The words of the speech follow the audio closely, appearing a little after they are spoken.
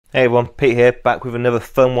Hey everyone, Pete here, back with another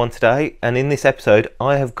fun one today, and in this episode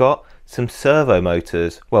I have got some servo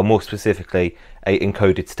motors, well more specifically a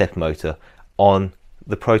encoded step motor on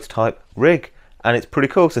the prototype rig, and it's pretty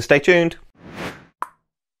cool, so stay tuned.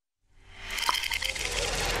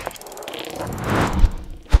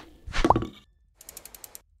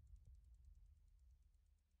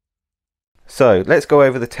 So let's go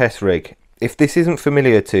over the test rig. If this isn't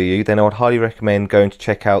familiar to you, then I would highly recommend going to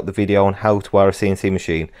check out the video on how to wire a CNC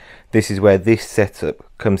machine. This is where this setup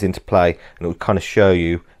comes into play, and it will kind of show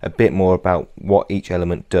you a bit more about what each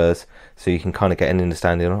element does, so you can kind of get an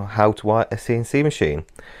understanding on how to wire a CNC machine.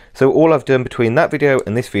 So all I've done between that video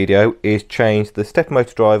and this video is change the step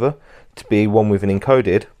motor driver to be one with an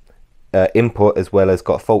encoded input, as well as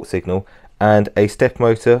got a fault signal, and a step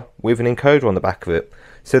motor with an encoder on the back of it.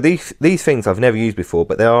 So these things I've never used before,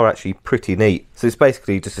 but they are actually pretty neat. So it's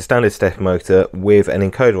basically just a standard step motor with an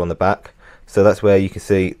encoder on the back. So that's where you can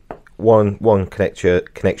see one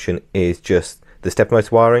connection is just the step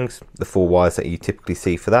motor wirings, the 4 wires that you typically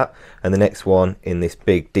see for that, and the next one in this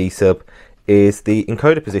big D sub is the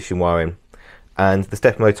encoder position wiring. And the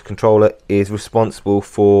step motor controller is responsible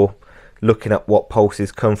for looking at what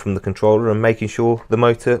pulses come from the controller and making sure the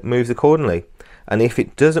motor moves accordingly. And if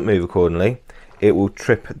it doesn't move accordingly, it will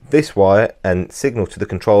trip this wire and signal to the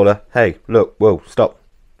controller, hey look, whoa, stop,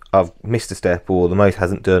 I've missed a step, or the motor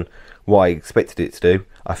hasn't done what I expected it to do,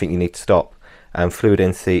 I think you need to stop. And Fluid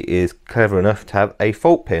NC is clever enough to have a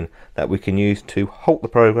fault pin that we can use to halt the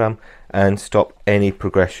program and stop any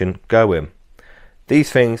progression going.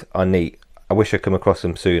 These things are neat. I wish I'd come across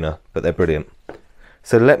them sooner, but they're brilliant.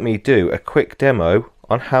 So let me do a quick demo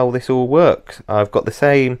on how this all works. I've got the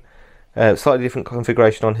same slightly different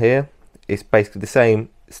configuration on here. It's basically the same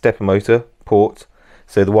stepper motor port,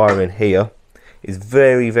 so the wiring here is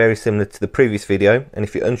very similar to the previous video, and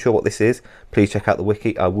if you're unsure what this is, please check out the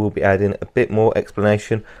wiki. I will be adding a bit more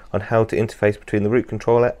explanation on how to interface between the root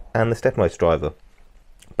controller and the step motor driver.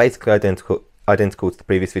 Basically identical to the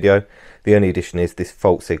previous video, the only addition is this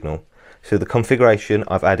fault signal. So the configuration,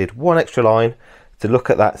 I've added one extra line to look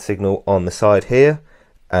at that signal on the side here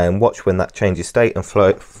and watch when that changes state and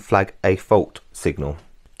flag a fault signal.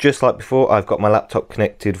 Just like before, I've got my laptop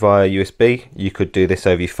connected via USB. You could do this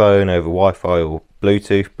over your phone, over Wi-Fi or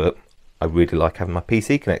Bluetooth, but I really like having my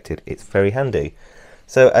PC connected. It's very handy.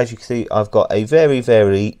 So as you can see, I've got a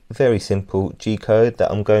very simple G code that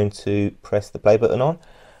I'm going to press the play button on.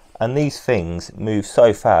 And these things move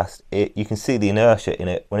so fast, you can see the inertia in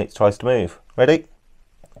it when it tries to move. Ready?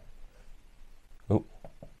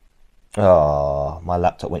 Oh, my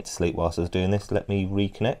laptop went to sleep whilst I was doing this. Let me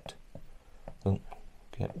reconnect. Oh.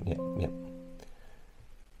 Yep.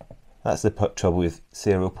 That's the trouble with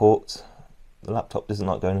serial ports. The laptop doesn't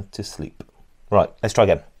like going to sleep. Right, let's try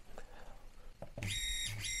again.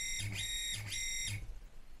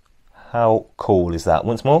 How cool is that?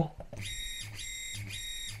 Once more.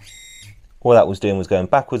 All that was doing was going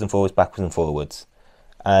backwards and forwards.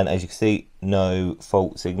 And as you can see, no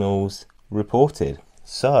fault signals reported.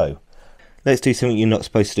 So let's do something you're not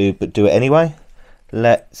supposed to do, but do it anyway.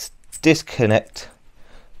 Let's disconnect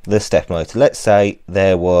the step motor. Let's say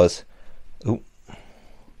there was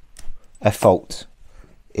a fault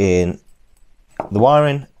in the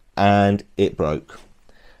wiring and it broke.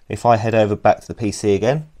 If I head over back to the PC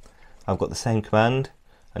again, I've got the same command,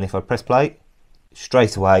 and if I press play,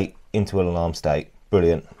 straight away into an alarm state.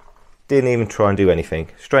 Brilliant. Didn't even try and do anything,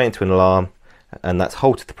 straight into an alarm, and that's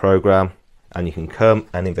halted the program, and you can come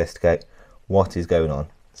and investigate what is going on.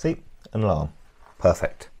 See, an alarm.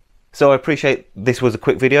 Perfect. So I appreciate this was a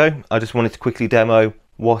quick video. I just wanted to quickly demo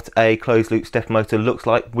what a closed loop stepper motor looks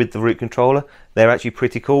like with the root controller. They're actually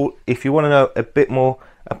pretty cool. If you want to know a bit more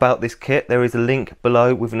about this kit, there is a link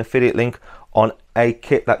below with an affiliate link on a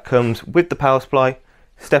kit that comes with the power supply,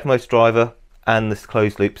 stepper motor driver, and this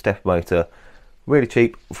closed loop stepper motor. Really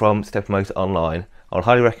cheap from Stepper Motor Online. I'll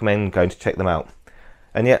highly recommend going to check them out.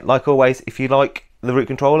 And yet, like always, if you like the root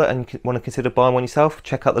controller and you want to consider buying one yourself,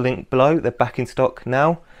 check out the link below. They're back in stock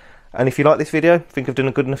now. And if you like this video, think I've done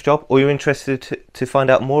a good enough job, or you're interested to find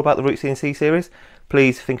out more about the Root CNC series,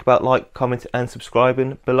 please think about like, comment and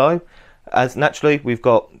subscribing below. As naturally, we've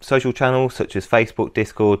got social channels such as Facebook,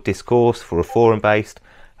 Discord, Discourse for a forum based.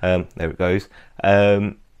 There it goes.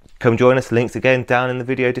 Come join us, links again down in the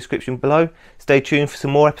video description below. Stay tuned for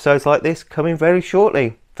some more episodes like this coming very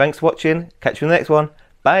shortly. Thanks for watching, catch you in the next one.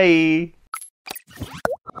 Bye!